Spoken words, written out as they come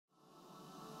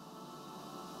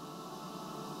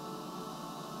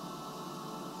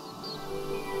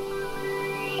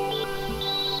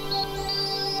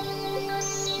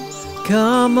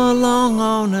Come along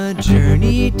on a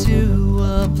journey to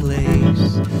a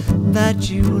place that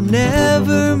you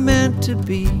never meant to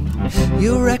be.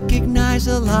 You'll recognize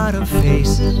a lot of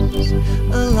faces,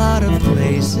 a lot of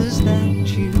places that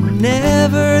you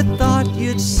never thought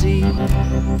you'd see.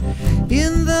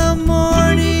 In the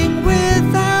morning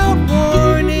without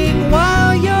warning,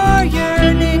 while you're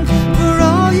yearning for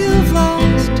all you've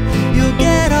lost, you'll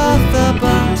get off the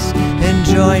bus and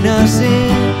join us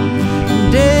in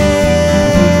Deadsville.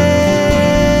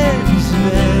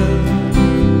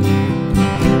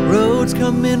 Roads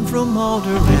come in from all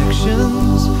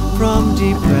directions, from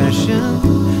depression,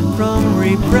 from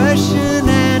repression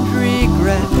and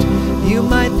regret. You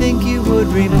might think you would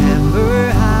remember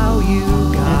how you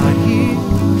got here,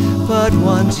 but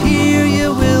once here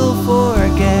you will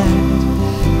forget.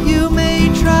 You may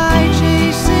try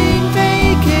chasing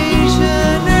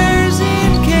vacationers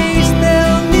in case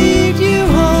they'll lead you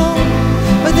home,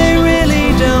 but they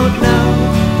really don't know.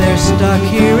 They're stuck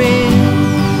here in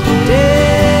Deadsville.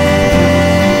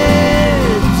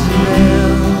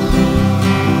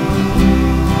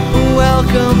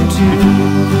 Welcome to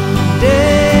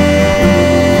Deadsville.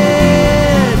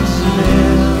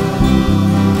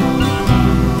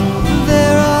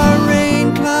 There are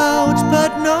rain clouds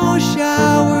but no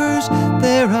showers.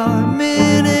 There are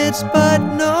minutes but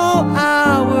no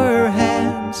hour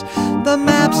hands. The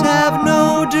maps have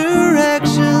no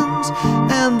directions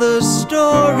and the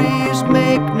stories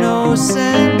make no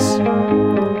sense.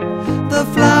 The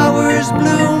flowers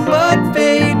bloom but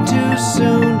fade too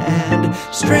soon, and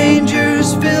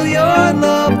strangers fill your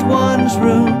loved ones'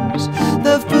 rooms.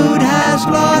 The food has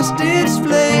lost its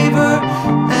flavor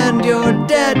and your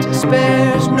debt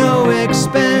spares no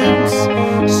expense.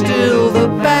 Still the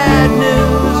bad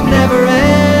news never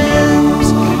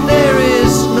ends. There is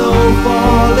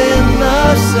snowfall in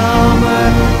the summer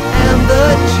and the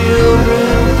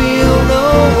children feel no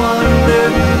wonder.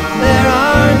 There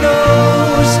are no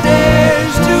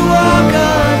stairs to walk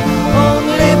on,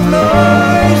 only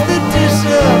floors that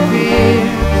disappear,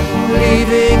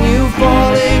 leaving you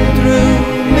falling through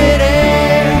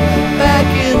midair back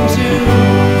into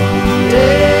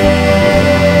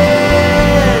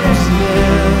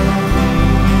Deadsville.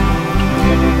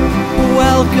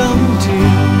 Welcome to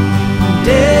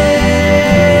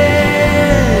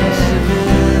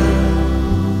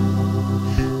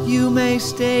Deadsville. You may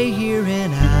stay here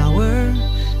an hour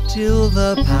till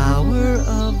the power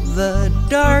of the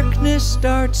darkness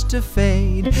starts to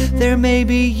fade. There may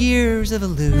be years of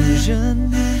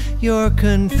illusion. Your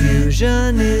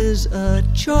confusion is a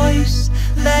choice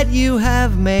that you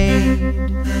have made.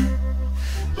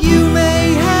 You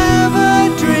may have a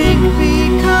drink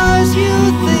because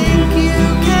you think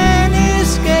you can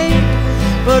escape,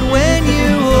 but when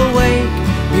you awake,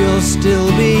 you'll still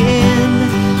be in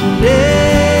Deadsville.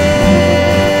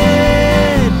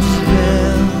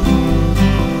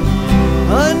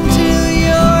 Until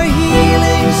your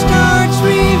healing starts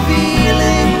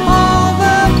revealing all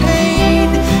the pain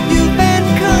you've been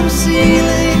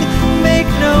concealing. Make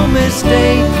no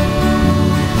mistake,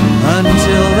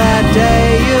 until that day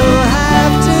you'll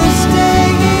have to stay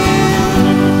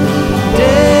in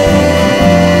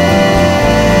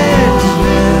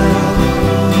Deadsville.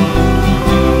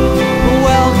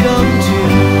 Welcome to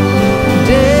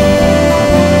Deadsville.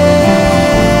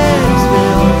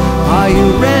 Are you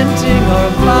renting or